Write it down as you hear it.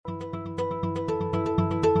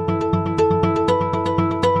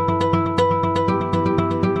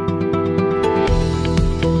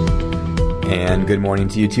And good morning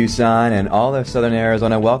to you, Tucson, and all of Southern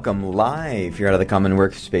Arizona. Welcome live here out of the Common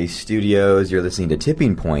Workspace Studios. You're listening to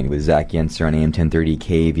Tipping Point with Zach Yenser on AM 1030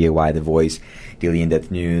 KVOY, The Voice, daily in-depth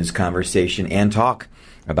news, conversation, and talk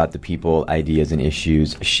about the people, ideas, and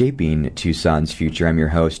issues shaping Tucson's future. I'm your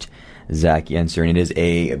host, Zach Yenser, and it is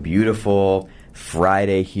a beautiful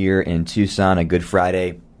Friday here in Tucson, a Good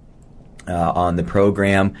Friday on the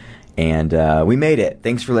program. And we made it.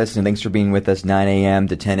 Thanks for listening. Thanks for being with us. 9 a.m.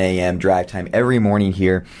 to 10 a.m. drive time every morning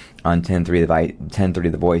here on 1030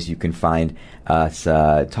 The Voice. You can find us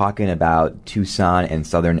talking about Tucson and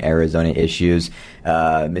Southern Arizona issues.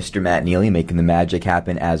 Mr. Matt Neely making the magic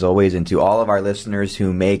happen as always. And to all of our listeners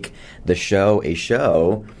who make the show a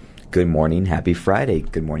show, good morning. Happy Friday.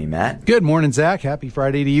 Good morning, Matt. Good morning, Zach. Happy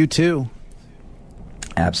Friday to you, too.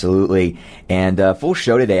 Absolutely. And full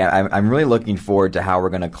show today. I'm really looking forward to how we're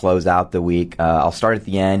going to close out the week. I'll start at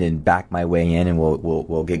the end and back my way in, and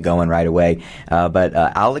we'll get going right away. But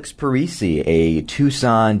Alex Parisi, a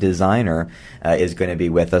Tucson designer, is going to be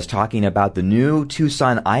with us talking about the new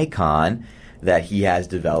Tucson icon that he has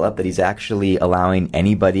developed, that he's actually allowing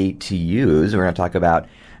anybody to use. We're going to talk about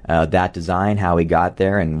that design, how he got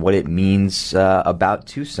there, and what it means about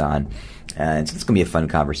Tucson. And so it's going to be a fun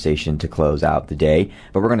conversation to close out the day.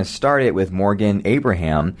 But we're going to start it with Morgan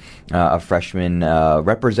Abraham, a freshman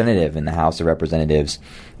representative in the House of Representatives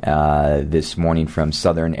this morning from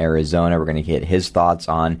Southern Arizona. We're going to get his thoughts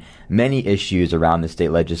on many issues around the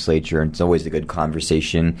state legislature. And it's always a good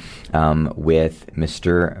conversation with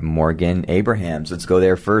Mr. Morgan Abraham. So let's go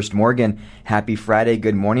there first. Morgan, happy Friday.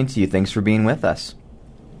 Good morning to you. Thanks for being with us.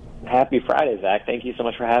 Happy Friday, Zach. Thank you so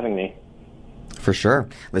much for having me. For sure.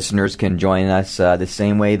 Listeners can join us the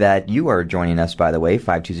same way that you are joining us, by the way.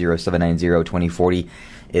 520-790-2040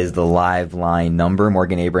 is the live line number.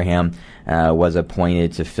 Morgan Abraham was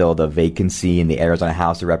appointed to fill the vacancy in the Arizona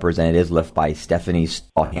House of Representatives left by Stephanie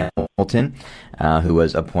Stahl-Hamilton, who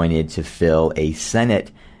was appointed to fill a Senate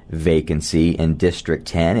vacancy in District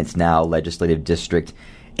 10. It's now Legislative District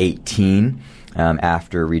 18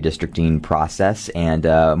 after redistricting process. And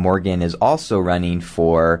Morgan is also running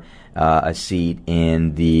for a seat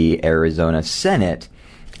in the Arizona Senate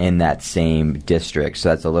in that same district. So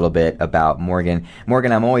that's a little bit about Morgan.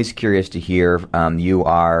 Morgan, I'm always curious to hear, you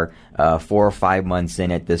are 4 or 5 months in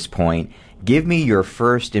at this point. Give me your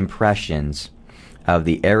first impressions of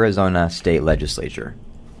the Arizona State Legislature.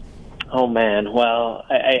 Oh, man. Well,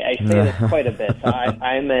 I say this quite a bit. So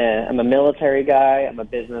I'm a military guy. I'm a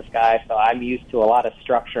business guy. So I'm used to a lot of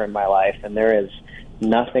structure in my life, and there is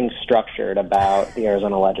nothing structured about the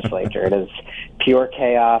Arizona legislature. It is pure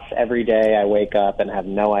chaos every day. I wake up and have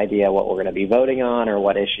no idea what we're going to be voting on or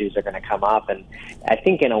what issues are going to come up. And I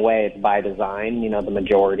think in a way it's by design, the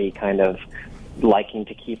majority kind of liking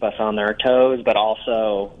to keep us on their toes, but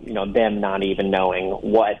also, them not even knowing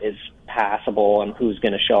what is passable and who's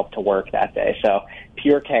going to show up to work that day. So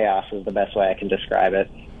pure chaos is the best way I can describe it.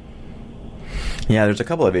 Yeah, there's a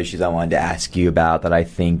couple of issues I wanted to ask you about that I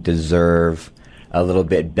think deserve a little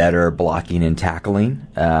bit better blocking and tackling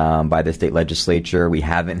by the state legislature. We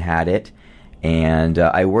haven't had it, and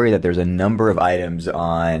I worry that there's a number of items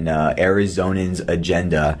on Arizonans'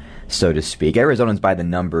 agenda, so to speak. Arizonans by the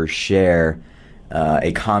numbers share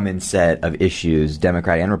a common set of issues,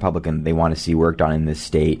 Democrat and Republican, they want to see worked on in this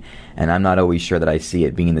state, and I'm not always sure that I see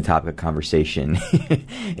it being the topic of conversation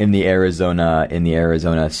in the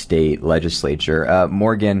Arizona state legislature.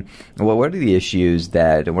 Morgan, what are the issues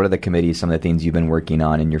what are the committees, some of the things you've been working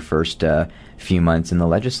on in your first few months in the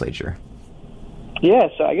legislature? Yeah,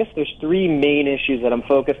 so I guess there's 3 main issues that I'm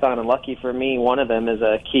focused on, and lucky for me, one of them is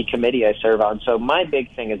a key committee I serve on. So my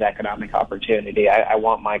big thing is economic opportunity. I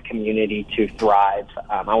want my community to thrive.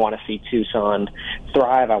 I want to see Tucson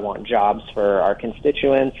thrive. I want jobs for our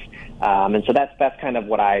constituents. And so that's kind of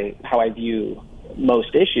how I view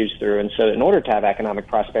most issues through. And so in order to have economic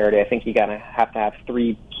prosperity, I think you have to have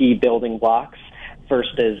 3 key building blocks.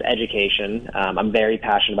 First is education. I'm very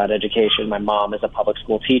passionate about education. My mom is a public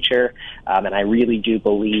school teacher, and I really do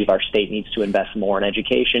believe our state needs to invest more in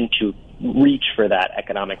education to reach for that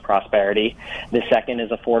economic prosperity. The second is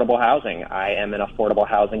affordable housing. I am an affordable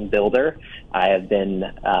housing builder. I have been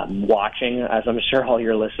watching, as I'm sure all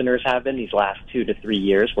your listeners have been, these last 2 to 3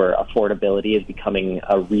 years where affordability is becoming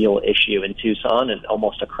a real issue in Tucson and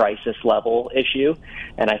almost a crisis level issue,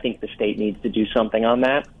 and I think the state needs to do something on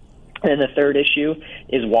that. And the third issue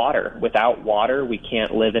is water. Without water, we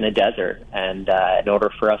can't live in a desert. And in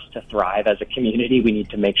order for us to thrive as a community, we need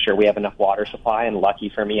to make sure we have enough water supply. And lucky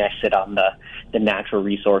for me, I sit on the Natural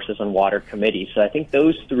Resources and Water Committee. So I think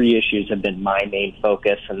those 3 issues have been my main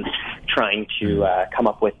focus in trying to come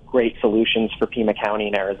up with great solutions for Pima County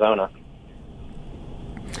in Arizona.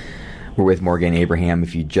 We're with Morgan Abraham.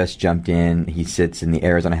 If you just jumped in, he sits in the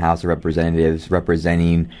Arizona House of Representatives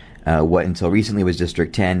representing what until recently was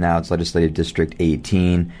District 10, now it's Legislative District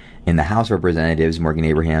 18. In the House of Representatives, Morgan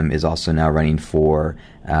Abraham is also now running for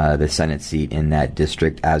the Senate seat in that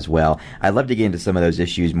district as well. I'd love to get into some of those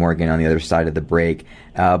issues, Morgan, on the other side of the break.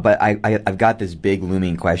 But I've got this big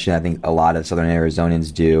looming question I think a lot of Southern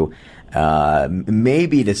Arizonans do.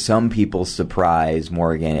 Maybe to some people's surprise,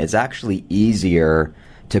 Morgan, it's actually easier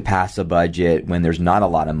to pass a budget when there's not a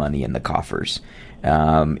lot of money in the coffers.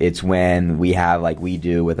 It's when we have, like we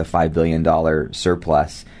do with a $5 billion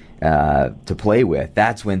surplus to play with.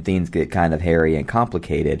 That's when things get kind of hairy and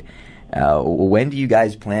complicated. When do you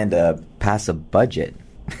guys plan to pass a budget?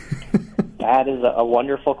 That is a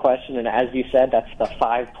wonderful question, and as you said, that's the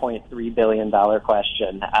 $5.3 billion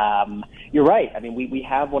question. You're right. I mean, we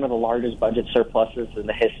have one of the largest budget surpluses in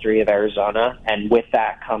the history of Arizona, and with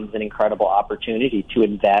that comes an incredible opportunity to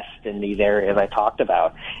invest in these areas I talked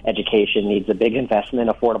about. Education needs a big investment,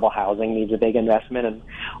 affordable housing needs a big investment, and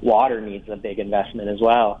water needs a big investment as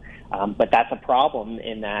well. But that's a problem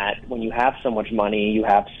in that when you have so much money, you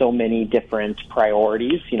have so many different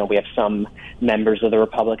priorities. You know, we have some members of the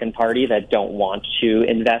Republican Party that don't want to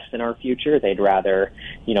invest in our future. They'd rather,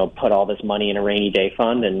 put all this money in a rainy day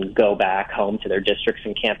fund and go back home to their districts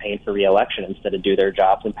and campaign for re-election instead of do their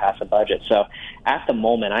jobs and pass a budget. So at the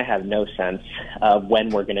moment, I have no sense of when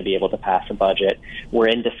we're going to be able to pass a budget. We're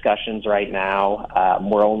in discussions right now.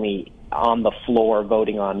 We're only on the floor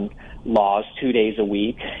voting on laws 2 days a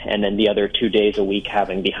week, and then the other 2 days a week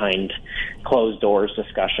having behind closed doors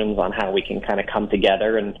discussions on how we can kind of come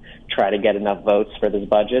together and try to get enough votes for this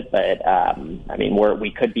budget. But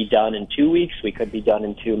we could be done in 2 weeks, we could be done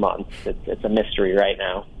in 2 months. It's a mystery right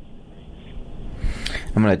now.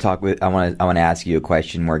 I'm going to talk with. I want to ask you a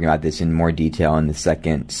question, Morgan, about this in more detail in the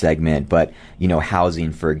second segment. But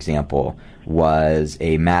housing, for example, was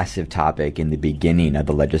a massive topic in the beginning of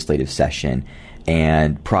the legislative session,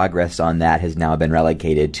 and progress on that has now been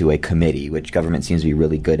relegated to a committee, which government seems to be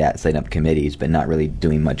really good at, setting up committees, but not really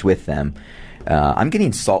doing much with them. I'm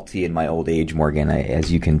getting salty in my old age, Morgan,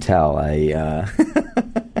 as you can tell.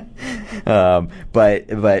 But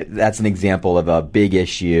that's an example of a big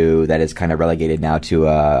issue that is kind of relegated now to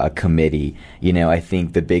a committee. I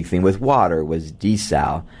think the big thing with water was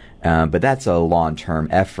desal, but that's a long-term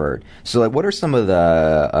effort. So, what are some of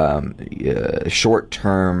the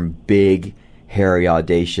short-term, big, hairy,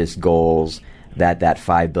 audacious goals that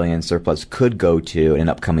 $5 billion surplus could go to in an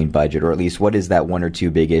upcoming budget, or at least what is that one or two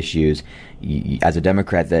big issues as a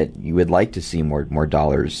Democrat that you would like to see more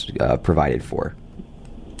dollars provided for?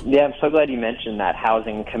 Yeah, I'm so glad you mentioned that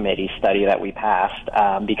housing committee study that we passed,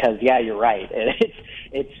 because you're right.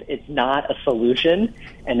 It's not a solution,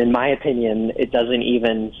 and in my opinion, it doesn't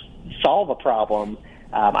even solve a problem.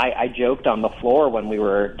 I joked on the floor when we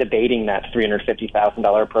were debating that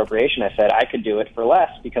 $350,000 appropriation. I said I could do it for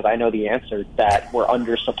less because I know the answer, that we're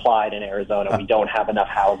undersupplied in Arizona. We don't have enough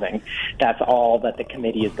housing. That's all that the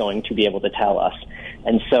committee is going to be able to tell us.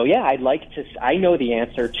 And so, I know the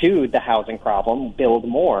answer to the housing problem, build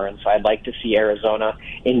more. And so I'd like to see Arizona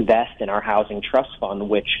invest in our housing trust fund,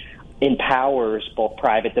 which empowers both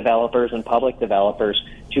private developers and public developers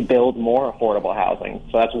to build more affordable housing.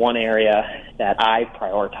 So that's one area that I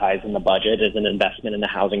prioritize in the budget, is an investment in the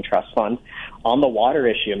housing trust fund. On the water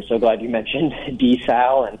issue, I'm so glad you mentioned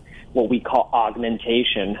desal and what we call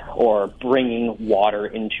augmentation, or bringing water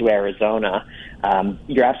into Arizona.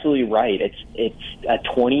 You're absolutely right. It's a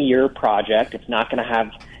 20-year project. It's not going to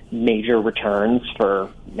have major returns for,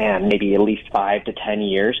 maybe at least 5 to 10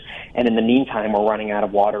 years. And in the meantime, we're running out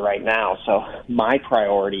of water right now. So my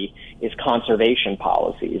priority is conservation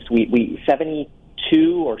policies. We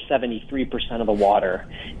 72 or 73% of the water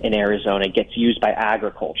in Arizona gets used by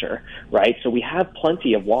agriculture, right? So we have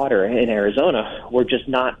plenty of water in Arizona. We're just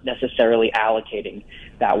not necessarily allocating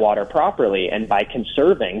that water properly. And by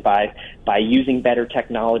conserving, by using better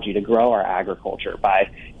technology to grow our agriculture,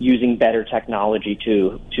 by using better technology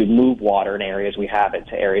to move water in areas we have it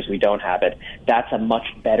to areas we don't have it, that's a much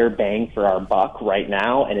better bang for our buck right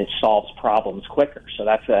now, and it solves problems quicker. So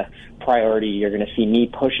that's a priority you're going to see me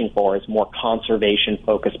pushing for, is more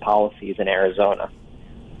conservation-focused policies in Arizona.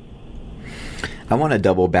 I want to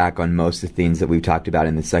double back on most of the things that we've talked about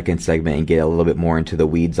in the second segment and get a little bit more into the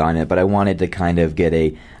weeds on it, but I wanted to kind of get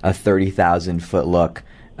a 30,000-foot look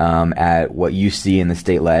at what you see in the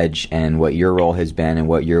state ledge and what your role has been and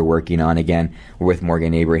what you're working on. Again, we're with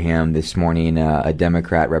Morgan Abraham this morning, a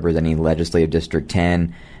Democrat representing Legislative District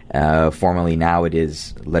 10. Formerly, now it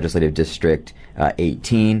is Legislative District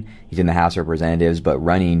 18. He's in the House of Representatives, but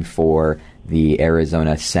running for the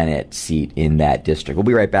Arizona Senate seat in that district. We'll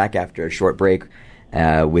be right back after a short break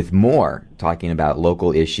with more talking about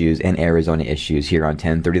local issues and Arizona issues here on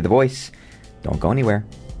 1030 The Voice. Don't go anywhere.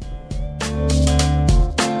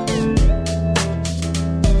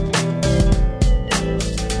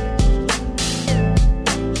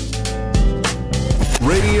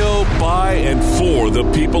 Radio by and for the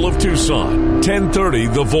people of Tucson. 1030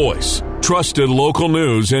 The Voice. Trusted local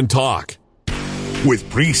news and talk. With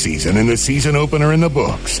preseason and the season opener in the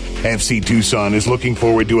books, FC Tucson is looking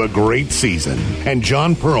forward to a great season, and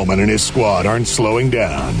John Perlman and his squad aren't slowing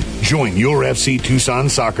down. Join your FC Tucson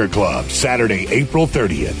Soccer Club Saturday, April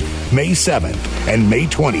 30th, May 7th, and May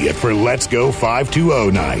 20th for Let's Go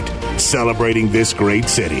 520 night, celebrating this great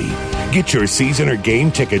city. Get your season or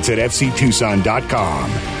game tickets at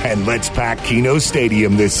fctucson.com, and let's pack Keno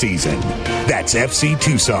Stadium this season. That's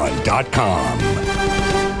fctucson.com.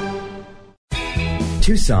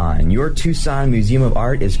 Tucson, your Tucson Museum of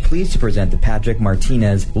Art is pleased to present the Patrick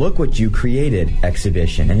Martinez Look What You Created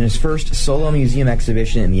exhibition. In his first solo museum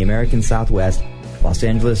exhibition in the American Southwest, Los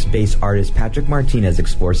Angeles-based artist Patrick Martinez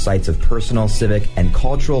explores sites of personal, civic, and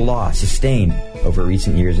cultural loss sustained over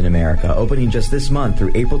recent years in America. Opening just this month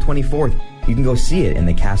through April 24th, you can go see it in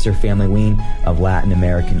the Kasser Family Wing of Latin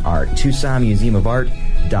American Art.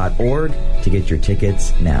 TucsonMuseumofArt.org to get your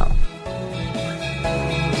tickets now.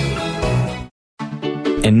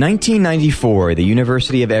 In 1994, the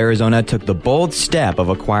University of Arizona took the bold step of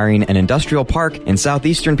acquiring an industrial park in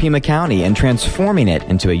southeastern Pima County and transforming it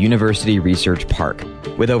into a university research park.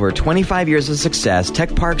 With over 25 years of success,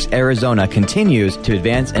 Tech Parks Arizona continues to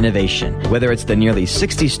advance innovation. Whether it's the nearly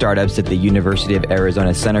 60 startups at the University of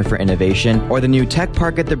Arizona Center for Innovation or the new Tech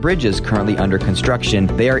Park at the Bridges currently under construction,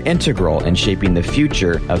 they are integral in shaping the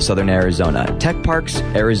future of Southern Arizona. Tech Parks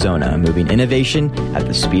Arizona, moving innovation at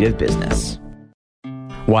the speed of business.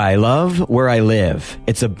 Why I love where I live.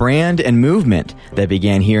 It's a brand and movement that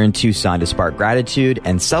began here in Tucson to spark gratitude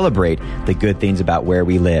and celebrate the good things about where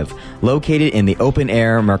we live. Located in the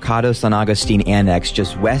open-air Mercado San Agustin Annex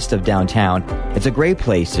just west of downtown, it's a great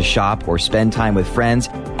place to shop or spend time with friends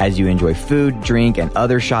as you enjoy food, drink, and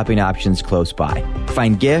other shopping options close by.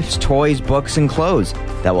 Find gifts, toys, books, and clothes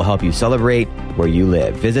that will help you celebrate where you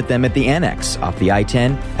live. Visit them at the Annex off the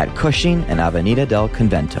I-10 at Cushing and Avenida del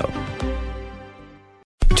Convento.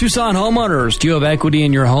 Tucson homeowners, do you have equity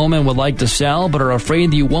in your home and would like to sell but are afraid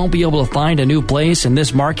that you won't be able to find a new place in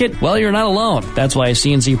this market? Well, you're not alone. That's why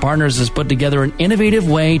CNC Partners has put together an innovative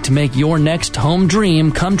way to make your next home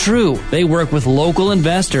dream come true. They work with local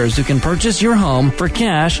investors who can purchase your home for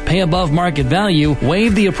cash, pay above market value,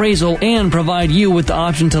 waive the appraisal, and provide you with the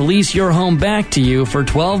option to lease your home back to you for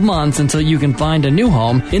 12 months until you can find a new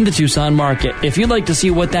home in the Tucson market. If you'd like to see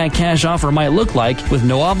what that cash offer might look like with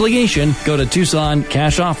no obligation, go to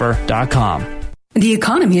TucsonCashOffer.com. The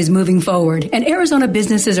economy is moving forward, and Arizona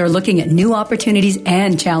businesses are looking at new opportunities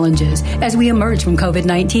and challenges as we emerge from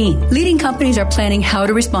COVID-19. Leading companies are planning how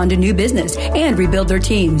to respond to new business and rebuild their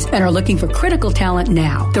teams and are looking for critical talent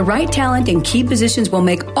now. The right talent in key positions will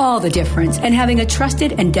make all the difference, and having a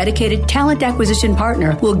trusted and dedicated talent acquisition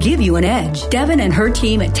partner will give you an edge. Devin and her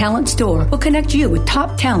team at Talent Store will connect you with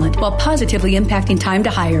top talent while positively impacting time to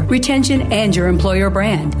hire, retention, and your employer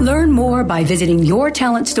brand. Learn more by visiting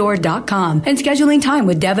yourtalentstore.com and scheduling time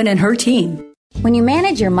with Devin and her team. When you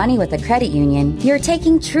manage your money with a credit union, you're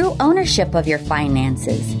taking true ownership of your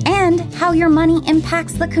finances and how your money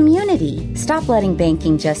impacts the community. Stop letting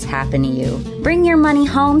banking just happen to you. Bring your money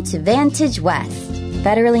home to Vantage West.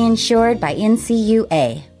 Federally insured by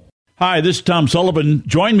NCUA. Hi, this is Tom Sullivan.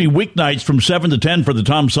 Join me weeknights from 7 to 10 for the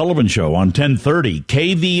Tom Sullivan Show on 1030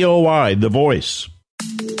 KVOI, The Voice.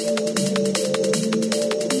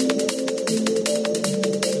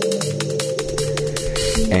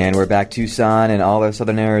 And we're back, Tucson and all of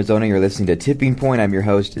Southern Arizona. You're listening to Tipping Point. I'm your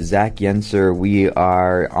host, Zach Yenser. We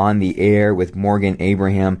are on the air with Morgan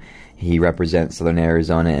Abraham. He represents Southern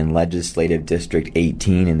Arizona in Legislative District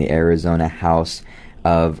 18 in the Arizona House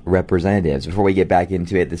of Representatives. Before we get back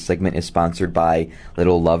into it, this segment is sponsored by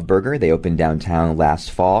Little Love Burger. They opened downtown last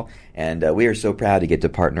fall, and we are so proud to get to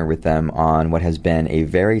partner with them on what has been a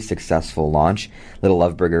very successful launch. Little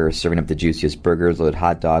Love Burger is serving up the juiciest burgers, loaded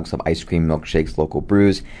hot dogs, some ice cream, milkshakes, local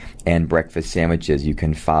brews, and breakfast sandwiches. You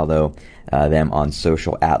can follow them on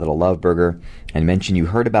social at Little Love Burger and mention you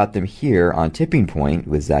heard about them here on Tipping Point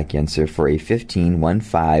with Zach Yenser for a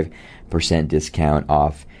 15% discount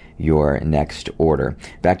off your next order.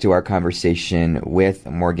 Back to our conversation with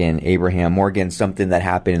Morgan Abraham. Morgan, something that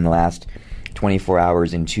happened in the last 24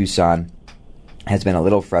 hours in Tucson has been a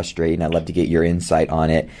little frustrating. I'd love to get your insight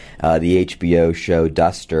on it. The HBO show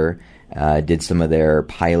Duster did some of their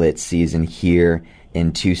pilot season here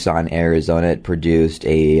in Tucson, Arizona. It produced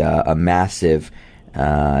a massive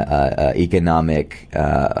economic,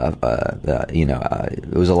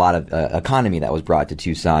 it was a lot of economy that was brought to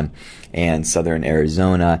Tucson and southern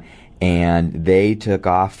Arizona, and they took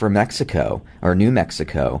off for Mexico, or New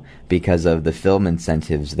Mexico, because of the film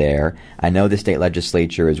incentives there. I know the state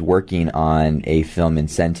legislature is working on a film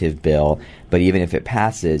incentive bill, but even if it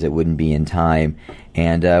passes, it wouldn't be in time.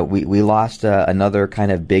 And we lost another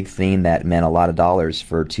kind of big thing that meant a lot of dollars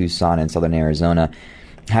for Tucson and southern Arizona.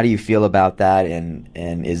 How do you feel about that, and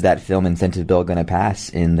is that film incentive bill going to pass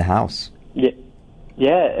in the House?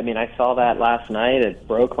 Yeah, I mean, I saw that last night. It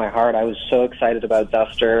broke my heart. I was so excited about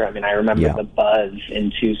Duster. I mean, I remember the buzz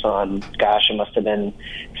in Tucson. Gosh, it must have been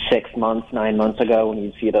 9 months ago when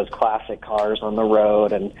you'd see those classic cars on the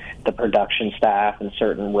road and the production staff and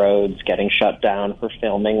certain roads getting shut down for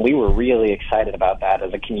filming. We were really excited about that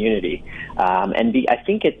as a community. I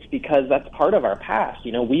think it's because that's part of our past.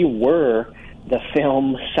 You know, we were the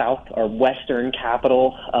film south or western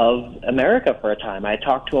capital of America for a time. I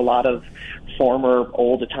talked to a lot of former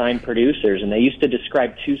old-time producers, and they used to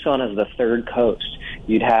describe Tucson as the third coast.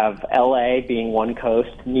 You'd have L.A. being one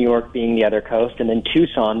coast, New York being the other coast, and then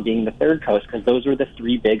Tucson being the third coast, because those were the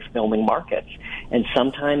three big filming markets. And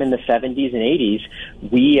sometime in the 70s and 80s,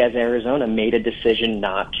 we as Arizona made a decision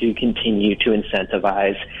not to continue to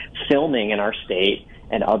incentivize filming in our state,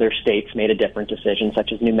 and other states made a different decision,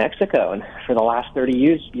 such as New Mexico. And for the last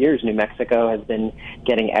 30 years, New Mexico has been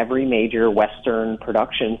getting every major Western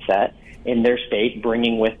production set in their state,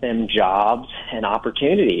 bringing with them jobs and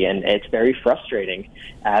opportunity. And it's very frustrating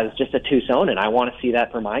as just a Tucsonan. I want to see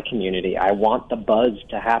that for my community. I want the buzz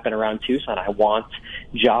to happen around Tucson. I want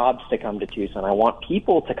jobs to come to Tucson. I want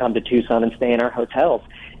people to come to Tucson and stay in our hotels.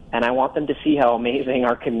 And I want them to see how amazing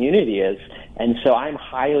our community is. And so I'm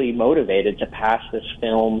highly motivated to pass this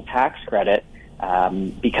film tax credit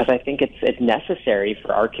because I think it's necessary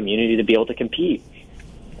for our community to be able to compete.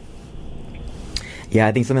 Yeah,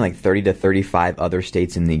 I think something like 30 to 35 other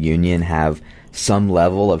states in the union have some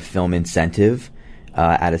level of film incentive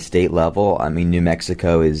at a state level. I mean, New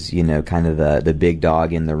Mexico is, kind of the big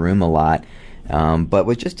dog in the room a lot. But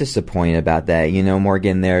was just disappointed about that.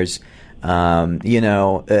 Morgan, there's... how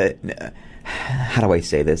do I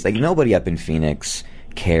say this? Like, nobody up in Phoenix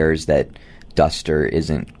cares that Duster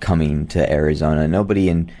isn't coming to Arizona. Nobody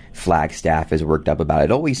in Flagstaff is worked up about it.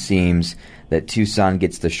 It always seems that Tucson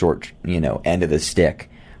gets the short, end of the stick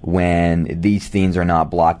when these things are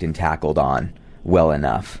not blocked and tackled on well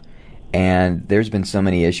enough. And there's been so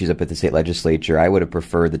many issues up at the state legislature. I would have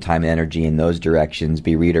preferred the time and energy in those directions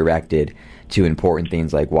be redirected to important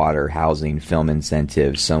things like water, housing, film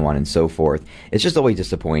incentives, so on and so forth. It's just always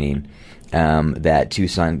disappointing that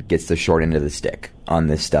Tucson gets the short end of the stick on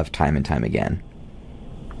this stuff time and time again.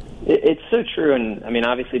 It's so true. And, I mean,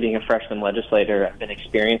 obviously being a freshman legislator, I've been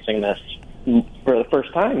experiencing this for the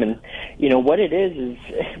first time. And, what it is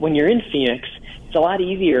when you're in Phoenix, it's a lot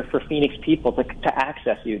easier for Phoenix people to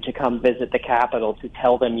access you, to come visit the Capitol, to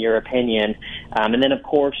tell them your opinion. And then, of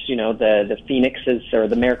course, the Phoenixes or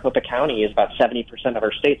the Maricopa County is about 70% of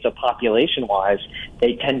our state, so population-wise,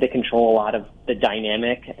 they tend to control a lot of the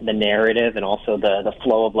dynamic, the narrative, and also the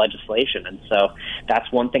flow of legislation. And so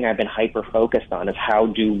that's one thing I've been hyper-focused on is how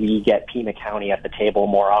do we get Pima County at the table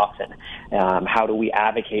more often? How do we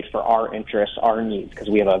advocate for our interests, our needs? Because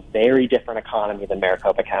we have a very different economy than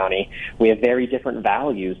Maricopa County. We have very different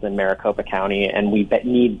values than Maricopa County, and we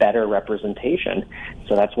need better representation.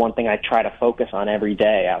 So that's one thing I try to focus on every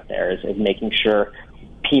day out there is making sure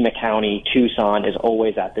Pima County, Tucson is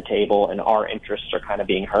always at the table and our interests are kind of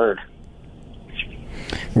being heard.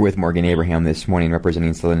 We're with Morgan Abraham this morning,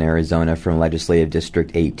 representing Southern Arizona from Legislative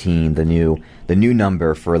District 18, the new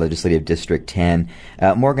number for Legislative District 10.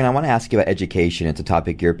 Morgan, I want to ask you about education. It's a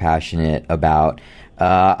topic you're passionate about.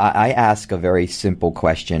 I ask a very simple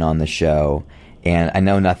question on the show, and I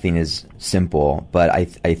know nothing is simple, but I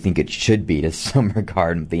think it should be to some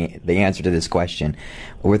regard the answer to this question.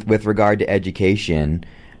 With regard to education,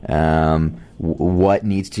 what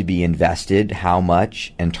needs to be invested, how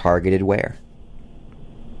much, and targeted where?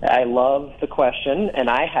 I love the question, and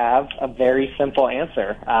I have a very simple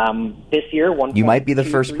answer. This year, you might be the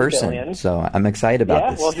first person, billion. So I'm excited about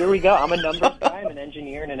this. Yeah, well, here we go. I'm a numbers guy. I'm an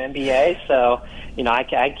engineer and an MBA, so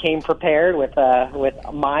I came prepared with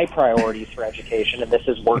my priorities for education, and this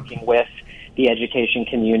is working with the education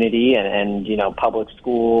community and public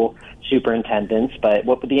school superintendents. But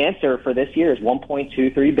the answer for this year is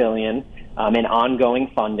 $1.23 billion in ongoing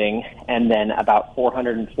funding, and then about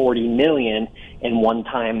 $440 million in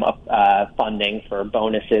one-time funding for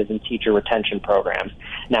bonuses and teacher retention programs.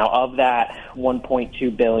 Now, of that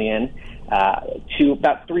 $1.2 billion, to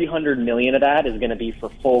about $300 million of that is going to be for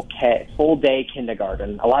full day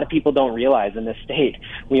kindergarten. A lot of people don't realize in this state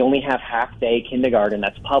we only have half day kindergarten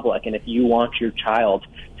that's public, and if you want your child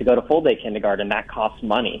to go to full day kindergarten, that costs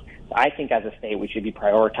money. I think as a state we should be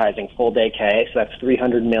prioritizing full day K, so that's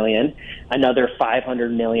 $300 million. Another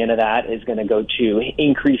 $500 million of that is going to go to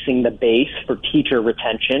increasing the base for teacher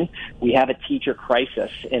retention. We have a teacher crisis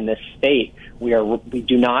in this state. We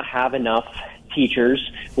do not have enough teachers.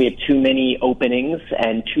 We have too many openings,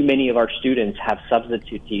 and too many of our students have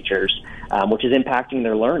substitute teachers, which is impacting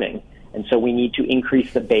their learning. And so we need to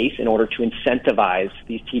increase the base in order to incentivize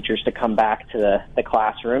these teachers to come back to the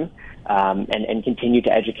classroom and continue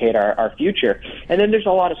to educate our future. And then there's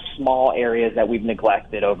a lot of small areas that we've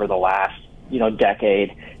neglected over the last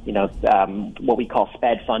decade, what we call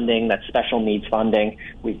SPED funding, that's special needs funding.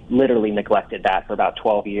 We've literally neglected that for about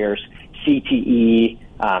 12 years. CTE,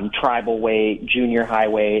 tribal weight, junior high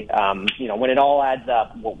weight, when it all adds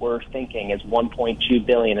up, what we're thinking is $1.2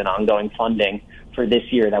 billion in ongoing funding for this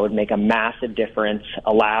year. That would make a massive difference,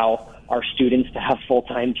 allow our students to have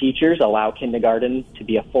full-time teachers, allow kindergarten to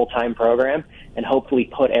be a full-time program, and hopefully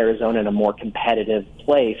put Arizona in a more competitive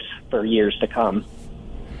place for years to come.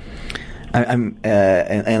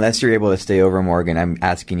 Unless you're able to stay over, Morgan, I'm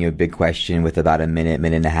asking you a big question with about a minute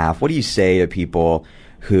and a half. What do you say to people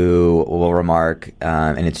who will remark,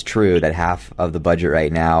 and it's true, that half of the budget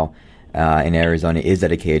right now in Arizona is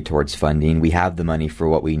dedicated towards funding? We have the money for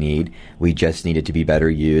what we need. We just need it to be better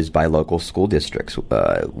used by local school districts.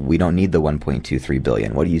 We don't need the $1.23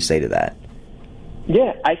 billion. What do you say to that?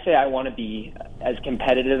 Yeah, I say I want to be as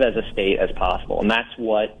competitive as a state as possible, and that's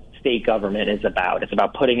what state government is about. It's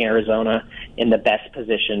about putting Arizona in the best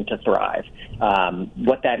position to thrive.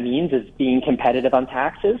 What that means is being competitive on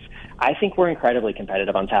taxes. I think we're incredibly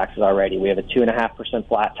competitive on taxes already. We have a 2.5%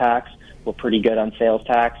 flat tax. We're pretty good on sales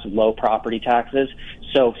tax, low property taxes.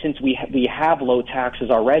 So since we have low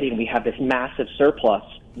taxes already and we have this massive surplus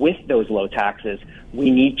with those low taxes,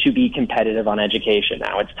 we need to be competitive on education.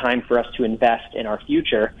 Now it's time for us to invest in our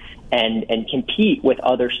future and compete with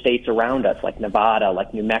other states around us, like Nevada,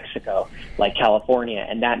 like New Mexico, like California.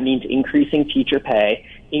 And that means increasing teacher pay,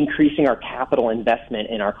 increasing our capital investment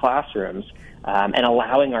in our classrooms, and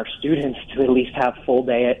allowing our students to at least have full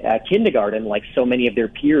day kindergarten like so many of their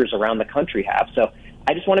peers around the country have. So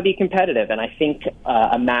I just want to be competitive, and I think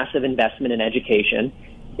a massive investment in education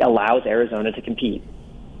allows Arizona to compete.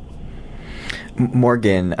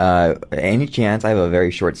 Morgan, any chance, I have a very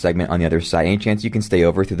short segment on the other side, any chance you can stay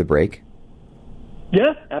over through the break?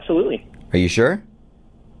 Yeah, absolutely. Are you sure?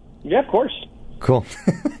 Yeah, of course. Cool.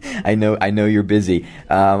 I know you're busy.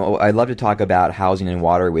 I'd love to talk about housing and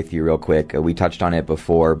water with you real quick. We touched on it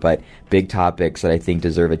before, but big topics that I think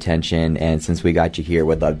deserve attention, and since we got you here,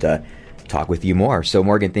 would love to talk with you more. So,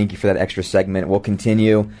 Morgan, thank you for that extra segment. We'll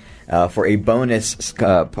continue for a bonus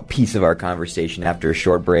piece of our conversation after a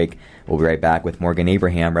short break. We'll be right back with Morgan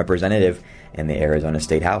Abraham, representative in the Arizona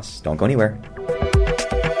State House. Don't go anywhere.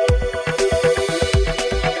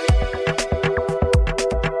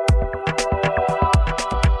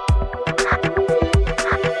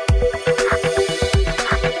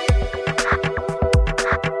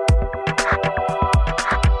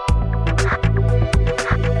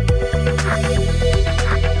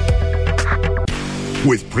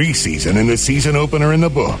 With preseason and the season opener in the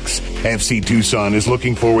books, FC Tucson is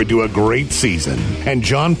looking forward to a great season, and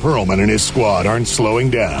John Perlman and his squad aren't slowing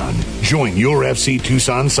down. Join your FC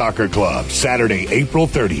Tucson Soccer Club Saturday, April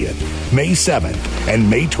 30th, May 7th, and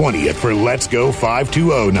May 20th for Let's Go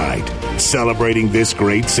 520 night, celebrating this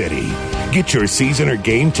great city. Get your season or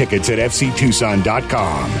game tickets at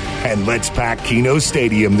FCTucson.com, and let's pack Keno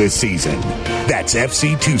Stadium this season. That's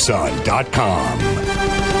FCTucson.com.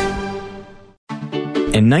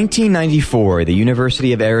 In 1994, the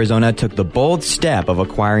University of Arizona took the bold step of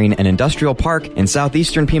acquiring an industrial park in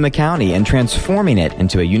southeastern Pima County and transforming it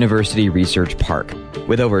into a university research park.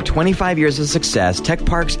 With over 25 years of success, Tech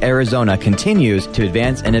Parks Arizona continues to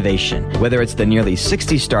advance innovation. Whether it's the nearly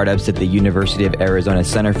 60 startups at the University of Arizona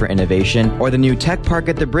Center for Innovation or the new Tech Park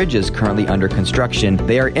at the Bridges currently under construction,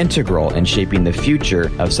 they are integral in shaping the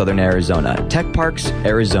future of Southern Arizona. Tech Parks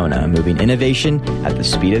Arizona, moving innovation at the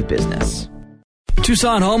speed of business.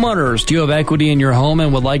 Tucson homeowners, do you have equity in your home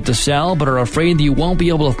and would like to sell but are afraid that you won't be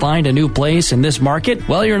able to find a new place in this market?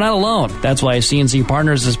 Well, you're not alone. That's why CNC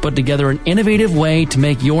Partners has put together an innovative way to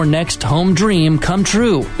make your next home dream come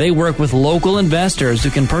true. They work with local investors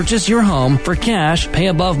who can purchase your home for cash, pay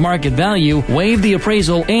above market value, waive the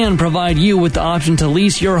appraisal, and provide you with the option to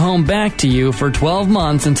lease your home back to you for 12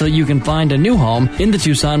 months until you can find a new home in the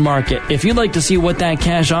Tucson market. If you'd like to see what that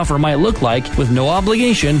cash offer might look like with no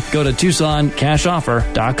obligation, go to TucsonCashOffer.com.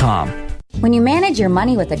 When you manage your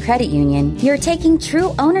money with a credit union, you're taking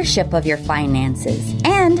true ownership of your finances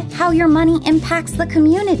and how your money impacts the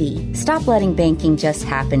community. Stop letting banking just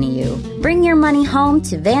happen to you. Bring your money home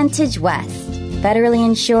to Vantage West. Federally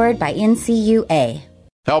insured by NCUA.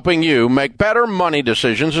 Helping you make better money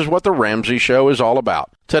decisions is what The Ramsey Show is all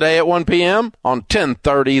about. Today at 1 p.m. on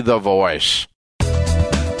 1030 The Voice.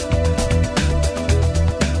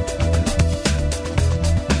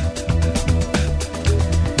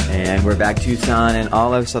 And we're back, Tucson and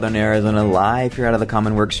all of Southern Arizona, live here out of the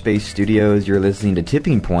Common Workspace Studios. You're listening to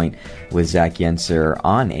Tipping Point with Zach Yenser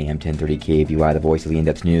on AM 1030 KVY, the voice of the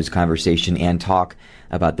in-depth news, conversation, and talk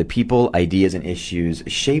about the people, ideas, and issues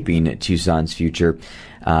shaping Tucson's future.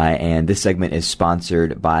 And this segment is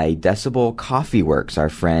sponsored by Decibel Coffee Works, our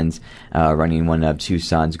friends running one of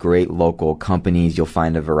Tucson's great local companies. You'll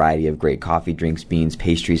find a variety of great coffee, drinks, beans,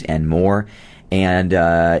 pastries, and more. And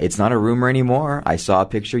it's not a rumor anymore. I saw a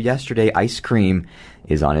picture yesterday. Ice cream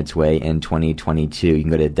is on its way in 2022. You can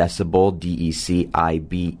go to Decibel,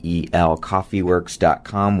 DECIBEL,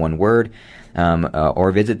 coffeeworks.com, one word,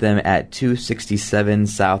 or visit them at 267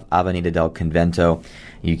 South Avenida del Convento.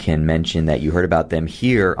 You can mention that you heard about them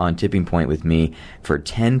here on Tipping Point with me for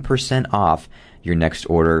 10% off your next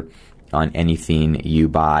order on anything you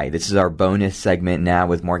buy. This is our bonus segment now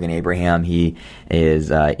with Morgan Abraham. He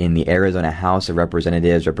is in the Arizona House of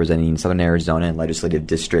Representatives representing Southern Arizona in Legislative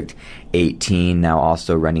District 18, now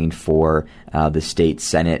also running for the state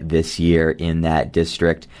Senate this year in that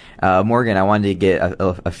district. Morgan, I wanted to get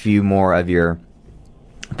a few more of your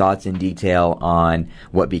thoughts in detail on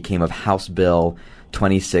what became of House Bill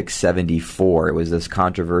 2674. It was this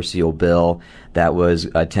controversial bill that was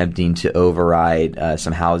attempting to override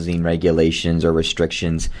some housing regulations or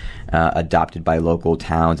restrictions adopted by local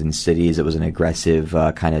towns and cities. It was an aggressive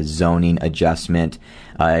kind of zoning adjustment.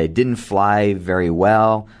 It didn't fly very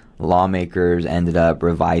well. Lawmakers ended up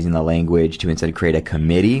revising the language to instead create a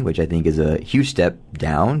committee, which I think is a huge step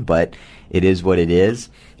down, but it is what it is.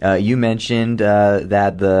 You mentioned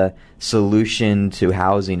that the solution to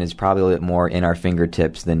housing is probably a little bit more in our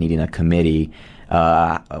fingertips than needing a committee.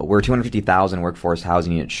 We're 250,000 workforce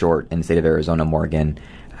housing units short in the state of Arizona, Morgan.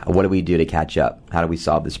 What do we do to catch up? How do we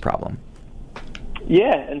solve this problem?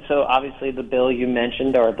 Yeah, and so obviously the bill you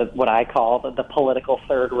mentioned, or what I call the political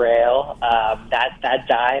third rail, that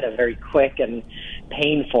died a very quick and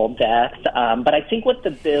painful death. But I think what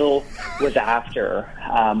the bill was after,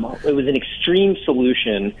 it was an extreme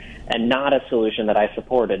solution, and not a solution that I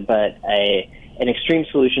supported, but an extreme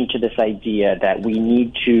solution to this idea that we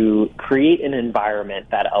need to create an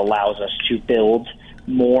environment that allows us to build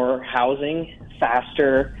more housing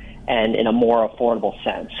faster and in a more affordable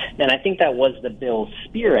sense. And I think that was the bill's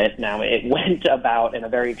spirit. Now, it went about in a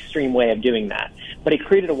very extreme way of doing that. But it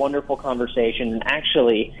created a wonderful conversation. And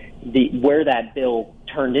actually, where that bill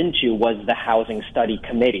turned into was the Housing Study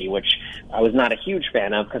Committee, which I was not a huge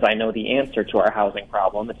fan of because I know the answer to our housing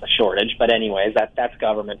problem. It's a shortage. But anyways, that's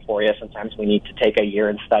government for you. Sometimes we need to take a year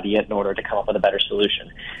and study it in order to come up with a better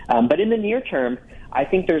solution. But in the near term, I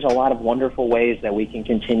think there's a lot of wonderful ways that we can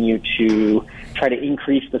continue to try to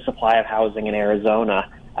increase the supply of housing in Arizona.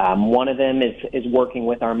 One of them is working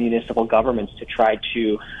with our municipal governments to try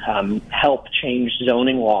to help change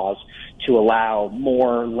zoning laws to allow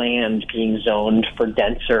more land being zoned for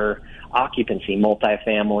denser occupancy,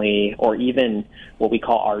 multifamily, or even what we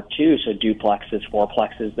call R2, so duplexes,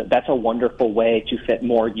 fourplexes. That's a wonderful way to fit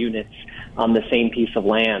more units on the same piece of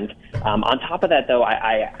land. On top of that, though,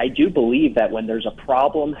 I do believe that when there's a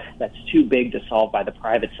problem that's too big to solve by the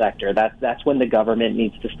private sector, that's when the government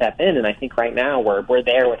needs to step in. And I think right now we're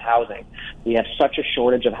there with housing. We have such a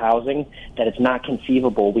shortage of housing that it's not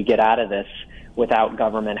conceivable we get out of this without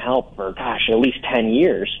government help for, at least 10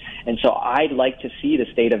 years. And so I'd like to see the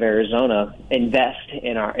state of Arizona invest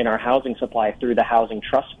in our housing supply through the Housing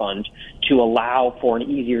Trust Fund to allow for an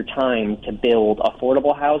easier time to build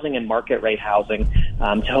affordable housing and market rate housing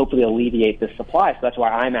to hopefully alleviate this supply. So that's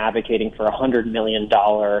why I'm advocating for a $100 million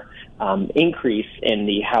increase in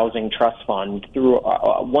the Housing Trust Fund through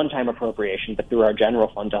a one-time appropriation, but through our general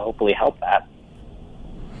fund to hopefully help that.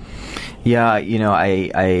 Yeah,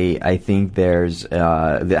 I think there's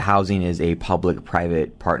that housing is a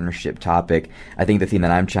public-private partnership topic. I think the thing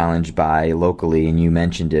that I'm challenged by locally, and you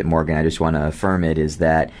mentioned it, Morgan, I just want to affirm it, is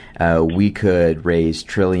that we could raise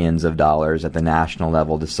trillions of dollars at the national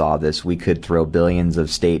level to solve this. We could throw billions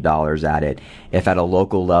of state dollars at it. If at a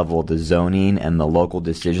local level the zoning and the local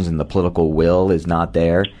decisions and the political will is not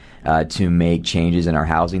there to make changes in our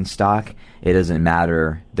housing stock, it doesn't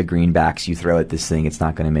matter the greenbacks you throw at this thing; it's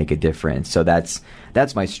not going to make a difference. So that's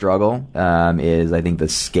my struggle. Is I think the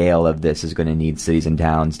scale of this is going to need cities and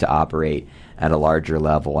towns to operate at a larger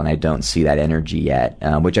level, and I don't see that energy yet.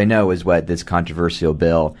 Which I know is what this controversial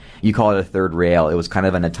bill, you call it a third rail. It was kind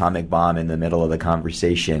of an atomic bomb in the middle of the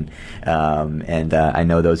conversation, and I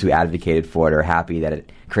know those who advocated for it are happy that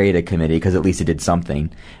it created a committee because at least it did something,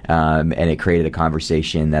 and it created a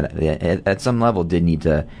conversation that at some level did need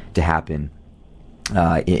to happen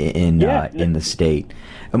in the state.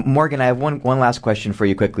 Morgan, I have one last question for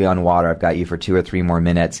you quickly on water. I've got you for 2 or 3 more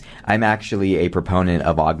minutes. I'm actually a proponent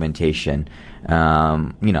of augmentation.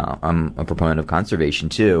 I'm a proponent of conservation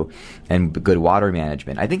too, and good water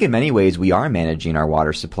management. I think in many ways we are managing our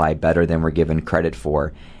water supply better than we're given credit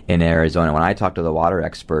for in Arizona. When I talk to the water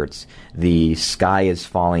experts, the sky is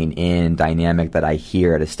falling in dynamic that I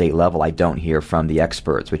hear at a state level I don't hear from the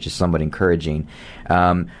experts, which is somewhat encouraging.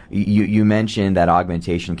 You mentioned that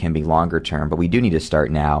augmentation can be longer term, but we do need to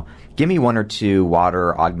start now. Give me 1 or 2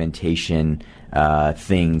 water augmentation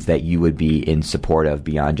things that you would be in support of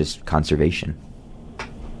beyond just conservation.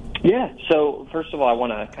 Yeah, so first of all, I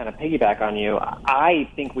want to kind of piggyback on you. I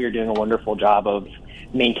think we are doing a wonderful job of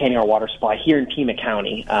maintaining our water supply here in Pima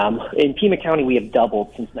County. In Pima County, we have doubled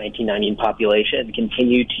since 1990 in population and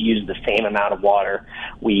continue to use the same amount of water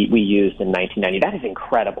we used in 1990. That is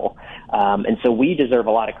incredible. And so we deserve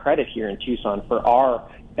a lot of credit here in Tucson for our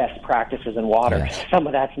best practices in water. Yes. Some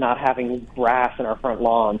of that's not having grass in our front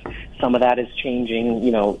lawns. Some of that is changing,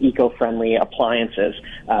 eco-friendly appliances.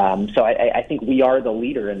 So I think we are the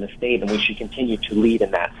leader in the state, and we should continue to lead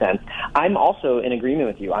in that sense. I'm also in agreement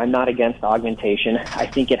with you. I'm not against augmentation. I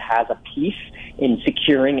think it has a piece in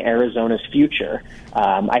securing Arizona's future.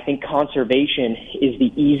 I think conservation is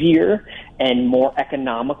the easier and more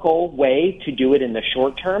economical way to do it in the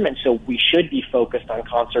short term, and so we should be focused on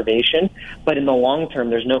conservation. But in the long term,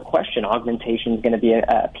 there's no question augmentation is going to be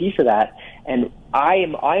a piece of that. And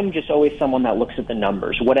I'm just always someone that looks at the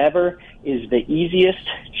numbers. Whatever is the easiest,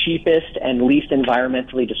 cheapest, and least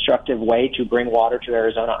environmentally destructive way to bring water to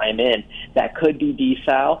Arizona, I'm in. That could be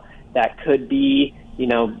desal. That could be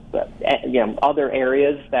other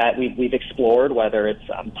areas that we've explored, whether it's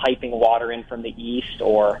piping water in from the east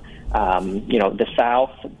or the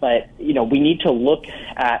south. But we need to look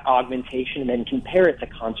at augmentation and then compare it to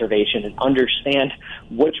conservation and understand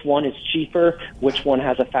which one is cheaper, which one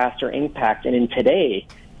has a faster impact. And in today,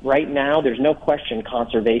 right now, there's no question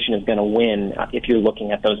conservation is going to win if you're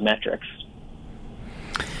looking at those metrics.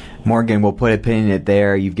 Morgan, we'll put a pin in it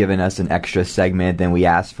there. You've given us an extra segment than we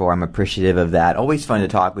asked for. I'm appreciative of that. Always fun to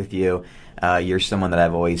talk with you. You're someone that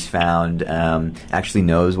I've always found actually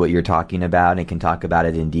knows what you're talking about and can talk about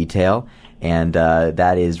it in detail. And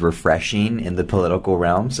that is refreshing in the political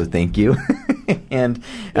realm, so thank you. And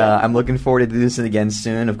I'm looking forward to doing this again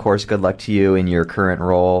soon. Of course, good luck to you in your current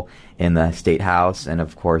role in the State House and,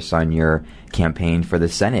 of course, on your campaign for the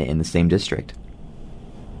Senate in the same district.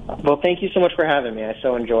 Well, thank you so much for having me. I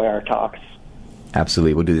so enjoy our talks.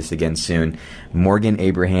 Absolutely. We'll do this again soon. Morgan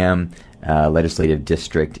Abraham, Legislative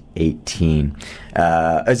District 18.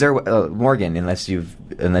 Is there Morgan? Unless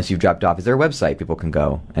you've dropped off, is there a website people can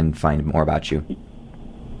go and find more about you?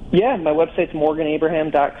 Yeah, my website's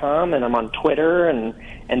morganabraham.com, and I'm on Twitter and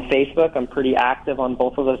Facebook. I'm pretty active on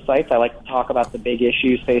both of those sites. I like to talk about the big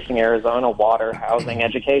issues facing Arizona: water, housing,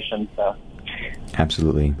 education. So,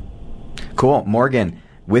 absolutely, cool, Morgan.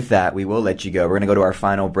 With that, we will let you go. We're going to go to our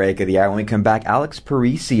final break of the hour. When we come back, Alex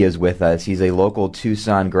Parisi is with us. He's a local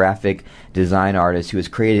Tucson graphic design artist who has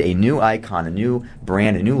created a new icon, a new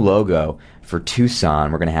brand, a new logo for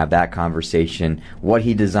Tucson. We're going to have that conversation, what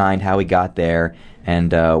he designed, how he got there,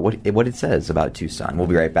 and what it says about Tucson. We'll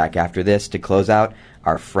be right back after this to close out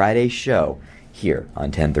our Friday show here on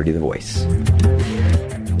 1030 The Voice.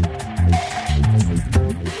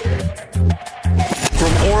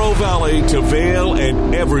 Oro Valley to Vail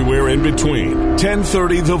and everywhere in between.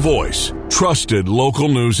 1030 The Voice. Trusted local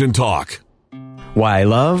news and talk. Why I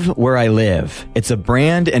love where I live. It's a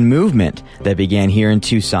brand and movement that began here in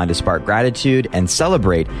Tucson to spark gratitude and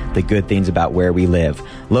celebrate the good things about where we live.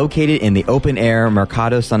 Located in the open-air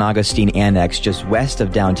Mercado San Agustin Annex just west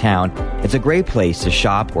of downtown, it's a great place to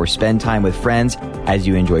shop or spend time with friends as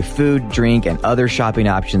you enjoy food, drink, and other shopping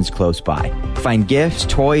options close by. Find gifts,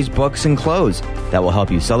 toys, books, and clothes that will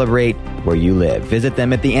help you celebrate where you live. Visit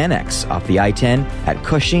them at the Annex off the I-10 at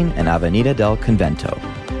Cushing and Avenida del Convento.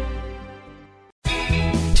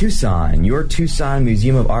 Tucson, your Tucson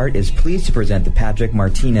Museum of Art is pleased to present the Patrick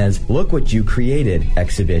Martinez Look What You Created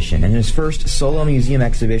exhibition. In his first solo museum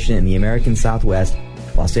exhibition in the American Southwest,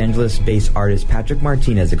 Los Angeles-based artist Patrick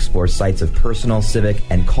Martinez explores sites of personal, civic,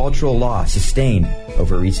 and cultural loss sustained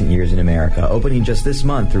over recent years in America. Opening just this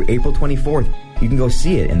month through April 24th, you can go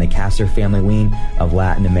see it in the Kasser Family Wing of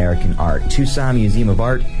Latin American Art.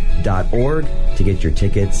 TucsonMuseumofArt.org to get your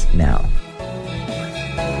tickets now.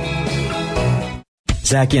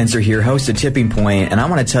 Zach Yenser here, host of Tipping Point, and I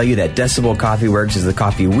want to tell you that Decibel Coffee Works is the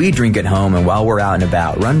coffee we drink at home and while we're out and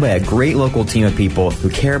about. Run by a great local team of people who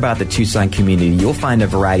care about the Tucson community. You'll find a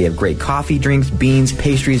variety of great coffee, drinks, beans,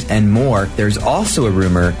 pastries, and more. There's also a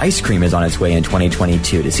rumor ice cream is on its way in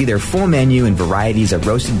 2022. To see their full menu and varieties of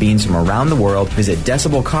roasted beans from around the world, visit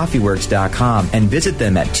DecibelCoffeeWorks.com and visit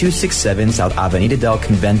them at 267 South Avenida del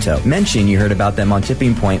Convento. Mention you heard about them on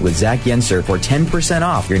Tipping Point with Zach Yenser for 10%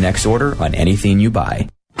 off your next order on anything you buy.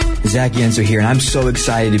 Zach Yenser here, and I'm so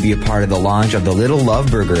excited to be a part of the launch of the Little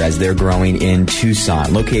Love Burger as they're growing in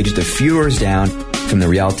Tucson. Located just a few doors down from the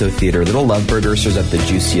Rialto Theater, Little Love Burger serves up the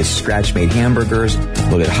juiciest scratch-made hamburgers,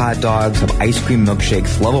 loaded hot dogs, have ice cream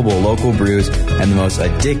milkshakes, lovable local brews, and the most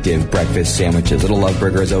addictive breakfast sandwiches. Little Love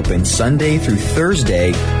Burger is open Sunday through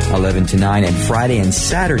Thursday, 11 to 9, and Friday and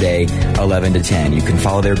Saturday, 11 to 10. You can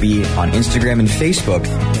follow their beat on Instagram and Facebook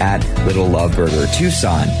at Little Love Burger.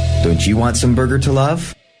 Tucson, don't you want some burger to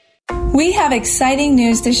love? We have exciting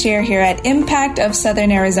news to share here at Impact of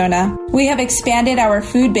Southern Arizona. We have expanded our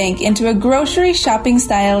food bank into a grocery shopping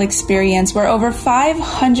style experience where over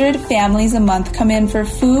 500 families a month come in for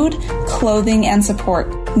food, clothing, and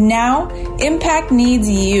support. Now, Impact needs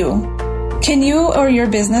you. Can you or your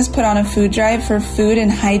business put on a food drive for food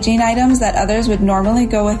and hygiene items that others would normally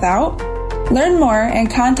go without? Learn more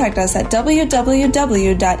and contact us at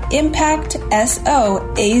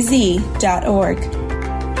www.impactsoaz.org.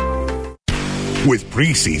 With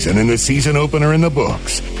preseason and the season opener in the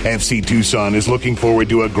books, FC Tucson is looking forward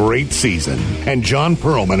to a great season, and John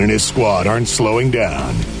Perlman and his squad aren't slowing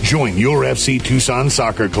down. Join your FC Tucson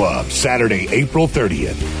Soccer Club Saturday, April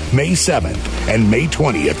 30th, May 7th, and May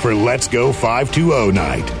 20th for Let's Go 520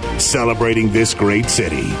 night, celebrating this great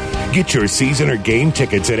city. Get your season or game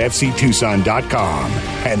tickets at FCTucson.com,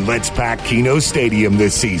 and let's pack Keno Stadium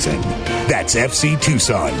this season. That's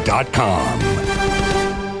FCTucson.com.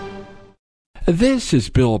 This is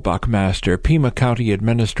Bill Buckmaster, Pima County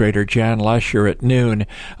Administrator Jan Lesher at noon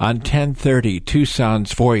on 1030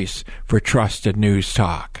 Tucson's Voice for Trusted News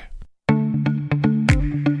Talk.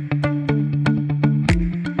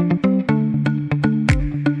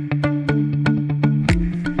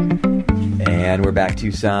 And we're back,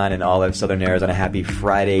 Tucson and all of Southern Arizona. Happy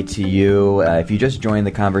Friday to you. If you just joined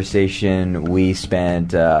the conversation, we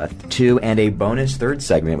spent 2 and a bonus third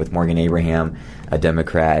segment with Morgan Abraham, a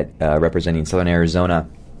Democrat representing Southern Arizona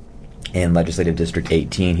in Legislative District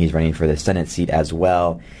 18. He's running for the Senate seat as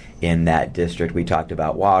well in that district. We talked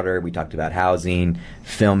about water, we talked about housing,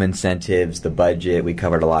 film incentives, the budget. We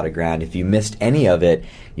covered a lot of ground. If you missed any of it,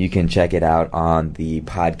 you can check it out on the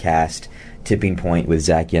podcast Tipping Point with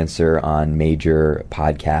Zach Yenser on major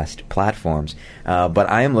podcast platforms. But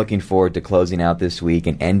I am looking forward to closing out this week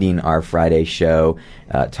and ending our Friday show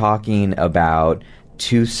talking about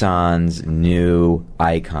Tucson's new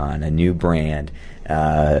icon, a new brand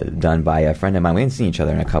done by a friend of mine. We haven't seen each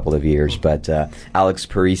other in a couple of years, but Alex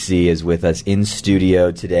Parisi is with us in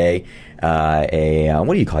studio today.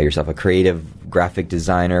 What do you call yourself? A creative graphic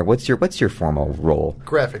designer? What's your formal role?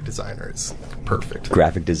 Graphic designer is perfect.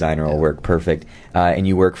 Graphic designer will work perfect. And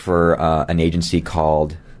you work for an agency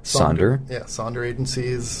called Sonder? Yeah, Sonder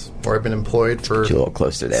Agencies, where I've been employed for a little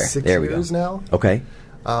closer there. 6 there we years go. now. Okay.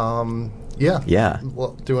 Yeah.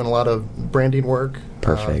 Well, doing a lot of branding work.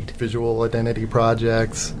 Perfect. Visual identity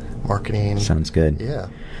projects, marketing. Sounds good. Yeah.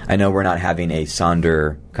 I know we're not having a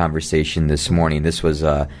Sonder conversation this morning. This was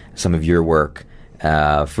some of your work,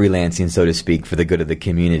 freelancing, so to speak, for the good of the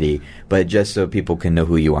community. But just so people can know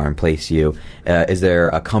who you are and place you, is there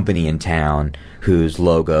a company in town whose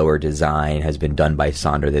logo or design has been done by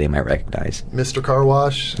Sonder that they might recognize? Mr. Car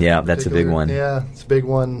Wash. Yeah, that's a big one. Yeah, it's a big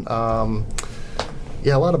one.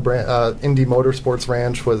 Yeah, a lot of Indy Motorsports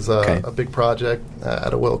Ranch was a big project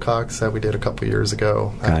out of Wilcox that we did a couple years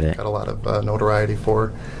ago. Got a lot of notoriety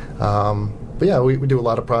for. But yeah, we do a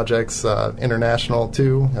lot of projects, international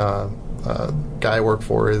too. Guy I work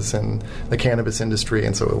for is in the cannabis industry,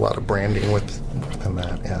 and so a lot of branding within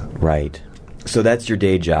that. Yeah. Right. So that's your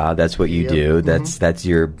day job. That's what you do. That's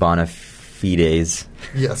your bona fides.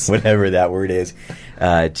 Yes. Whatever that word is,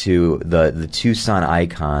 to the Tucson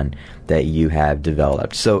icon that you have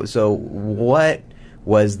developed. So what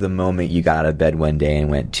was the moment you got out of bed one day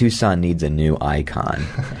and went, Tucson needs a new icon?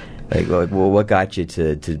 What got you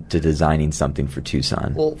to designing something for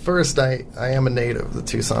Tucson? Well, first, I am a native of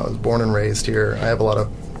Tucson. I was born and raised here. I have a lot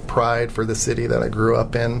of pride for the city that I grew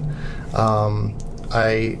up in.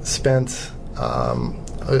 I spent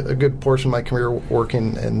a good portion of my career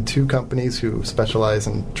working in 2 companies who specialize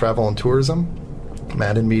in travel and tourism,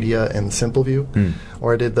 Madden Media and SimpleView,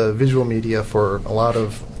 where I did the visual media for a lot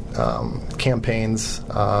of campaigns,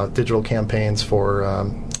 digital campaigns for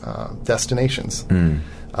destinations.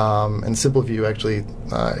 And SimpleView actually,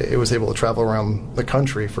 it was able to travel around the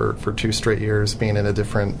country for 2 straight years, being in a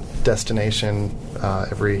different destination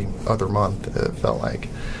every other month, it felt like.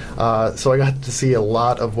 So I got to see a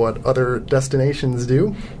lot of what other destinations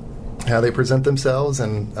do, how they present themselves,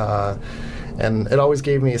 and it always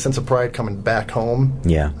gave me a sense of pride coming back home.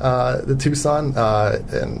 The Tucson,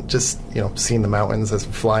 and just seeing the mountains as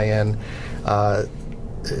we fly in,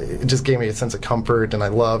 it just gave me a sense of comfort, and I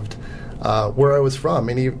loved where I was from.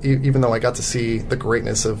 And even though I got to see the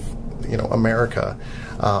greatness of America,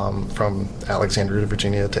 from Alexandria,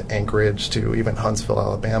 Virginia, to Anchorage, to even Huntsville,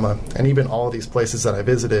 Alabama, and even all of these places that I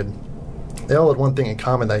visited, they all had one thing in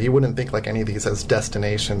common, that you wouldn't think like any of these as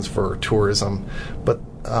destinations for tourism, but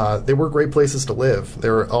they were great places to live. They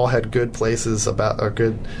all had good places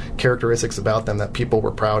good characteristics about them that people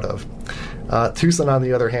were proud of. Tucson, on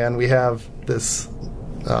the other hand, we have this.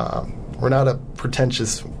 We're not a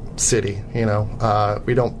pretentious city,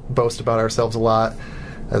 we don't boast about ourselves a lot.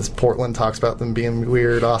 As Portland talks about them being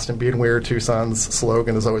weird, Austin being weird, Tucson's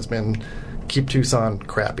slogan has always been, "Keep Tucson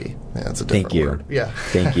crappy." Yeah, it's a different word. Yeah.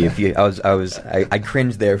 Thank you. I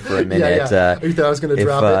cringed there for a minute. You thought I was going to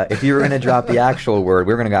drop it? If you were going to drop the actual word,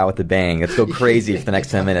 we were going to go out with a bang. Let's go crazy for the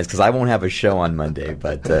next 10 minutes, because I won't have a show on Monday.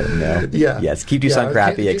 But no. Yeah. Yes, keep Tucson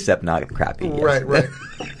crappy, except not crappy. Yes. Right.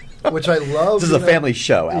 Which I love. This is a family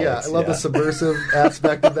show, Alex. Yeah, I love the subversive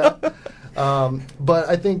aspect of that. But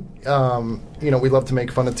I think, we love to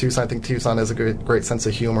make fun of Tucson. I think Tucson has a great sense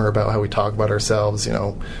of humor about how we talk about ourselves.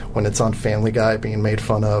 When it's on Family Guy being made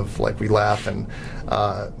fun of, we laugh.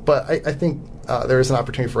 But I think there is an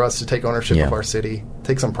opportunity for us to take ownership of our city,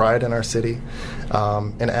 take some pride in our city,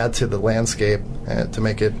 and add to the landscape to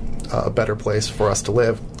make it a better place for us to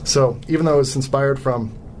live. So even though it's inspired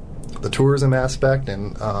from the tourism aspect,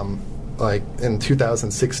 and in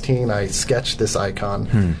 2016 I sketched this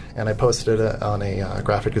icon and I posted it on a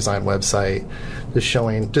graphic design website,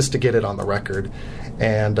 just to get it on the record,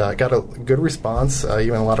 and got a good response.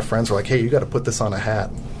 Even a lot of friends were like, "Hey, you got to put this on a hat."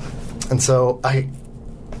 And so I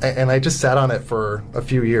just sat on it for a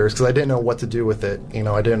few years, because I didn't know what to do with it.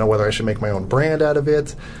 I didn't know whether I should make my own brand out of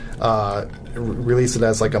it, release it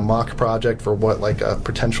as a mock project for what a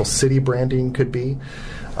potential city branding could be.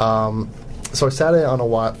 So I sat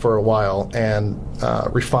on for a while and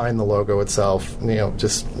refined the logo itself.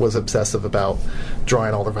 Just was obsessive about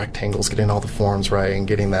drawing all the rectangles, getting all the forms right, and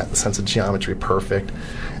getting that sense of geometry perfect.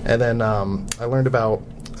 And then I learned about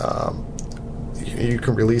you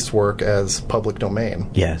can release work as public domain.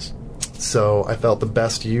 Yes. So I felt the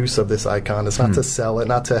best use of this icon is not to sell it,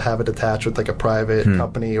 not to have it attached with a private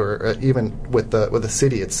company or even with the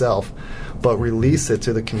city itself, but release it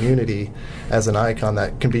to the community as an icon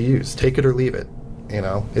that can be used. Take it or leave it.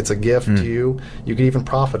 It's a gift to you. You can even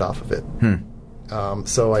profit off of it.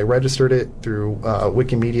 So I registered it through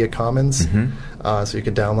Wikimedia Commons, so you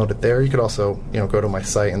could download it there. You could also go to my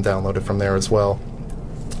site and download it from there as well.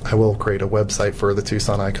 I will create a website for the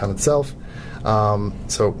Tucson icon itself.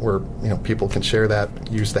 So where people can share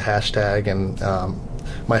that, use the hashtag, and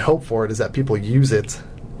my hope for it is that people use it,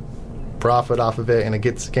 profit off of it, and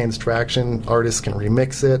it gains traction. Artists can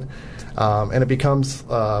remix it, and it becomes,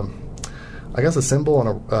 a symbol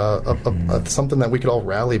and something that we could all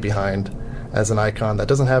rally behind as an icon that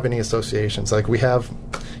doesn't have any associations. We have,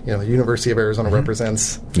 the University of Arizona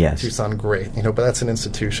represents Tucson, great, but that's an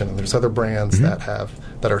institution, and there's other brands that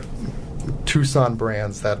are Tucson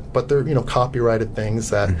brands but they're copyrighted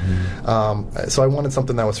things that so I wanted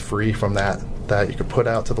something that was free from that you could put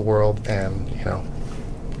out to the world, and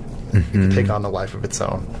it could take on a life of its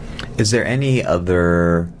own. Is there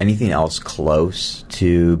anything else close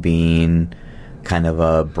to being kind of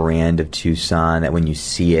a brand of Tucson that when you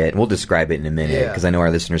see it, we'll describe it in a minute because I know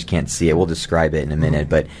our listeners can't see it. We'll describe it in a minute.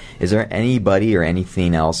 But is there anybody or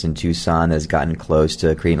anything else in Tucson that's gotten close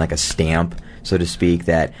to creating like a stamp, so to speak,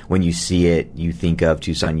 that when you see it, you think of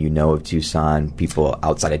Tucson, you know of Tucson, people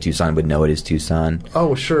outside of Tucson would know it as Tucson?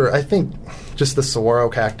 Oh, sure. I think just the saguaro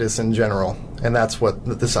cactus in general, and that's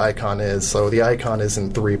what this icon is. So the icon is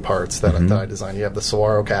in 3 parts that I designed. You have the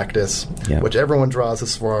saguaro cactus, which everyone draws a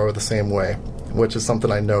saguaro the same way, which is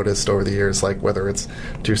something I noticed over the years, like whether it's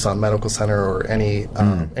Tucson Medical Center or any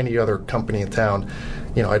other company in town.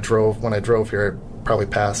 You know, when I drove here, I probably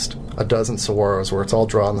passed a dozen saguaros where it's all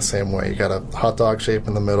drawn the same way. You got a hot dog shape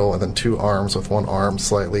in the middle and then 2 arms with one arm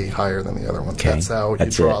slightly higher than the other one. That's how you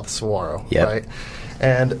draw the saguaro, right?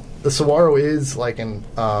 And the saguaro is like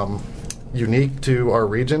unique to our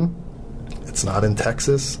region. It's not in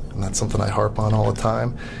Texas, and that's something I harp on all the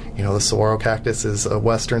time. You know, the saguaro cactus is a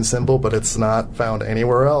Western symbol, but it's not found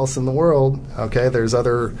anywhere else in the world. Okay, there's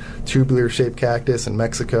other tubular-shaped cactus in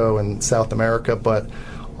Mexico and South America, but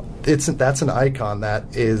that's an icon that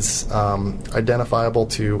is identifiable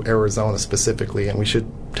to Arizona specifically, and we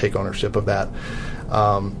should take ownership of that.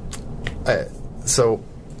 So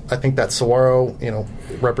I think that saguaro,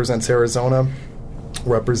 represents Arizona.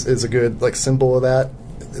 Is a good symbol of that.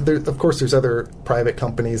 Of course, there's other private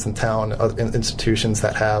companies in town, institutions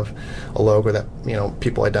that have a logo that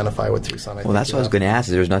people identify with Tucson. That's what I was going to ask.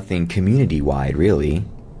 Is there's nothing community-wide, really?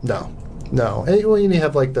 No. And, you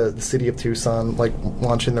have the city of Tucson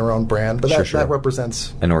launching their own brand, but that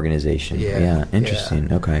represents an organization. Yeah, interesting.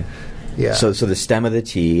 Yeah. Okay. Yeah. So the stem of the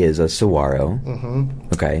T is a saguaro.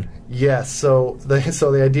 Okay. Yes. So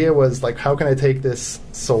the idea was how can I take this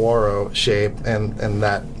saguaro shape and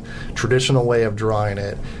that traditional way of drawing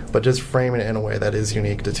it, but just framing it in a way that is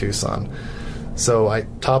unique to Tucson. So I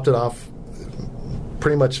topped it off,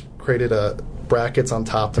 pretty much created brackets on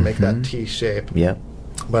top to make that T shape. Yep.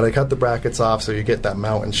 But I cut the brackets off so you get that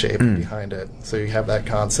mountain shape behind it. So you have that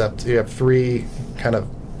concept. You have 3 kind of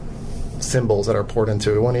symbols that are poured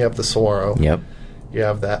into it. One, you have the saguaro. Yep. You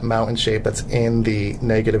have that mountain shape that's in the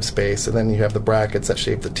negative space, and then you have the brackets that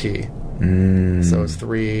shape the T. So it's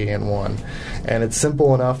 3 in 1. And it's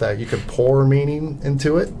simple enough that you could pour meaning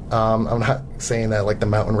into it. I'm not saying that the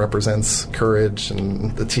mountain represents courage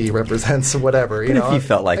and the T represents whatever. But if you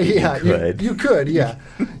felt like it, you could. You could, yeah.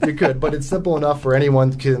 You could. But it's simple enough where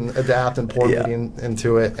anyone can adapt and pour meaning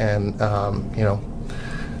into it and,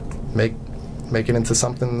 make it into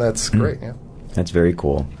something that's great. Yeah. That's very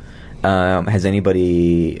cool. Has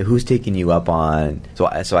anybody who's taken you up on? So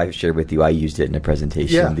I shared with you. I used it in a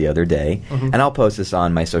presentation the other day, and I'll post this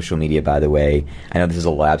on my social media. By the way, I know this is a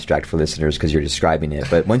little abstract for listeners because you're describing it,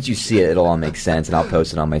 but once you see it, it'll all make sense, and I'll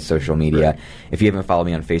post it on my social media. Right. If you haven't followed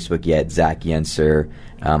me on Facebook yet, Zach Yenser.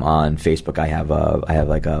 On Facebook, I have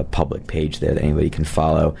a public page there that anybody can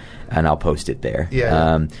follow, and I'll post it there.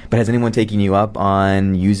 Yeah. But has anyone taken you up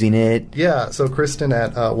on using it? Yeah. So Kristen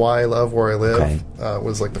at Why I Love Where I Live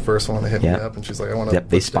was the first one that hit me up, and she's like, I want to. Yep.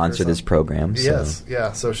 They sponsor this program. So. Yes.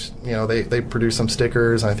 Yeah. So they produce some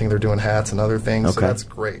stickers, and I think they're doing hats and other things. Okay. So that's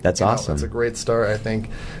great. That's awesome. It's a great start, I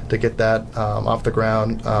think, to get that off the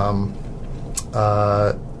ground.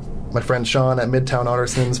 My friend Sean at Midtown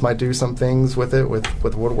Artisans might do some things with it,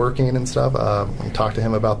 with woodworking and stuff. Talk to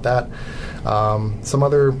him about that. Some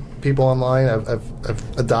other people online have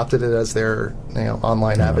adopted it as their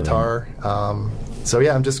online avatar. So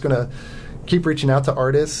yeah, I'm just gonna keep reaching out to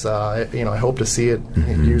artists. I hope to see it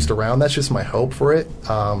used around. That's just my hope for it.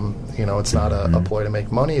 It's not a ploy to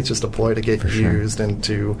make money. It's just a ploy to get used and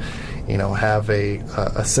to have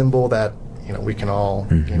a symbol that we can all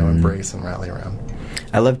embrace and rally around.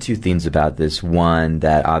 I love 2 things about this. One,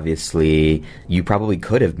 that obviously you probably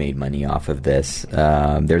could have made money off of this.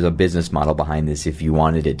 There's a business model behind this if you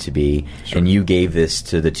wanted it to be. Sure. And you gave this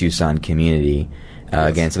to the Tucson community.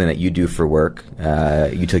 Again, something that you do for work.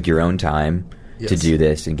 You took your own time to do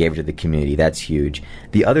this and gave it to the community. That's huge.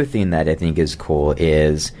 The other thing that I think is cool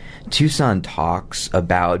is Tucson talks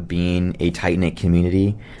about being a tight-knit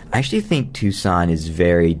community. I actually think Tucson is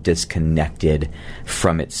very disconnected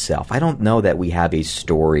from itself. I don't know that we have a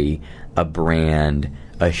story, a brand,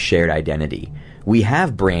 a shared identity. We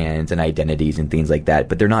have brands and identities and things like that,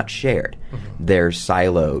 but they're not shared. They're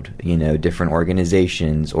siloed. Different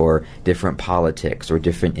organizations or different politics or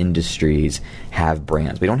different industries have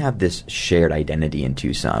brands. We don't have this shared identity in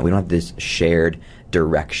Tucson. We don't have this shared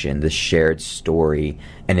direction, this shared story,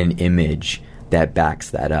 and an image that backs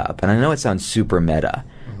that up. And I know it sounds super meta,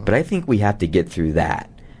 but I think we have to get through that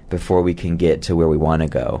before we can get to where we want to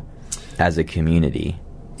go as a community.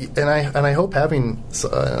 And I hope having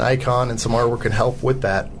an icon and some artwork can help with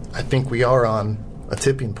that. I think we are on a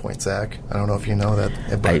tipping point, Zach. I don't know if you know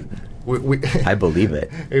that. But I believe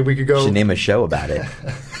it. We could go. We should name a show about it.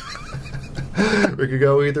 We could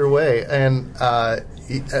go either way, and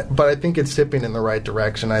but I think it's tipping in the right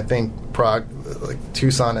direction. I think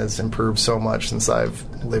Tucson has improved so much since I've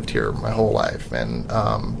lived here my whole life, and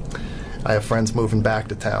I have friends moving back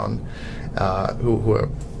to town who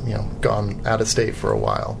have gone out of state for a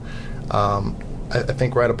while. I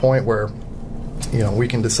think we're at a point where we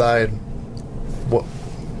can decide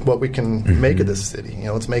what we can make of this city.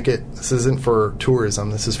 Let's make it. This isn't for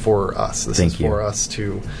tourism. This is for us. This is for us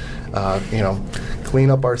to clean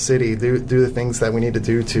up our city, do the things that we need to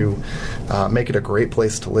do to make it a great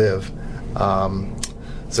place to live.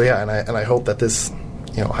 So yeah, and I hope that this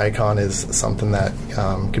icon is something that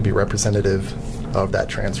could be representative of that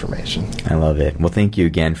transformation. I love it. Well, thank you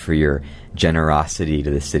again for your generosity to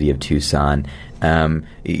the city of Tucson.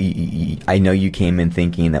 I know you came in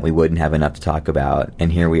thinking that we wouldn't have enough to talk about,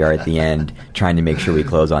 and here we are at the end trying to make sure we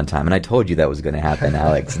close on time. And I told you that was going to happen,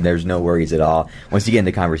 Alex. There's no worries at all. Once you get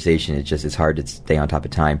into conversation, it's hard to stay on top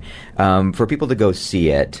of time. For people to go see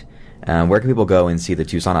it, where can people go and see the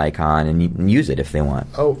Tucson icon and use it if they want?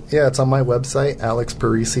 Oh, yeah, it's on my website,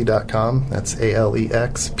 alexparisi.com. That's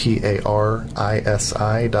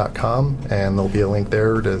ALEXPARISI.com. And there'll be a link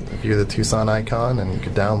there to view the Tucson icon, and you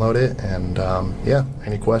can download it. And,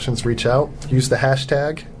 any questions, reach out. Use the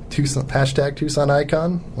hashtag Tucson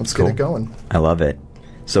icon. Let's get it going. I love it.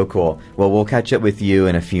 So cool. Well, we'll catch up with you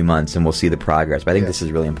in a few months, and we'll see the progress. But I think this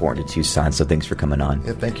is really important to Tucson, so thanks for coming on.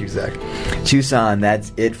 Yeah, thank you, Zach. Tucson,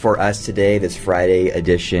 that's it for us today, this Friday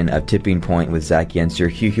edition of Tipping Point with Zach Yenser.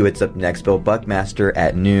 Hugh Hewitt's up next, Bill Buckmaster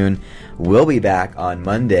at noon. We'll be back on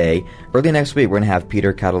Monday. Early next week, we're going to have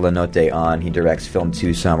Peter Catalanote on. He directs Film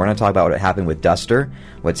Tucson. We're going to talk about what happened with Duster,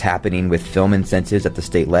 what's happening with film incentives at the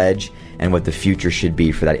state ledge, and what the future should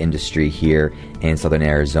be for that industry here in Southern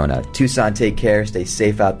Arizona. Tucson, take care. Stay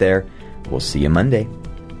safe out there. We'll see you Monday.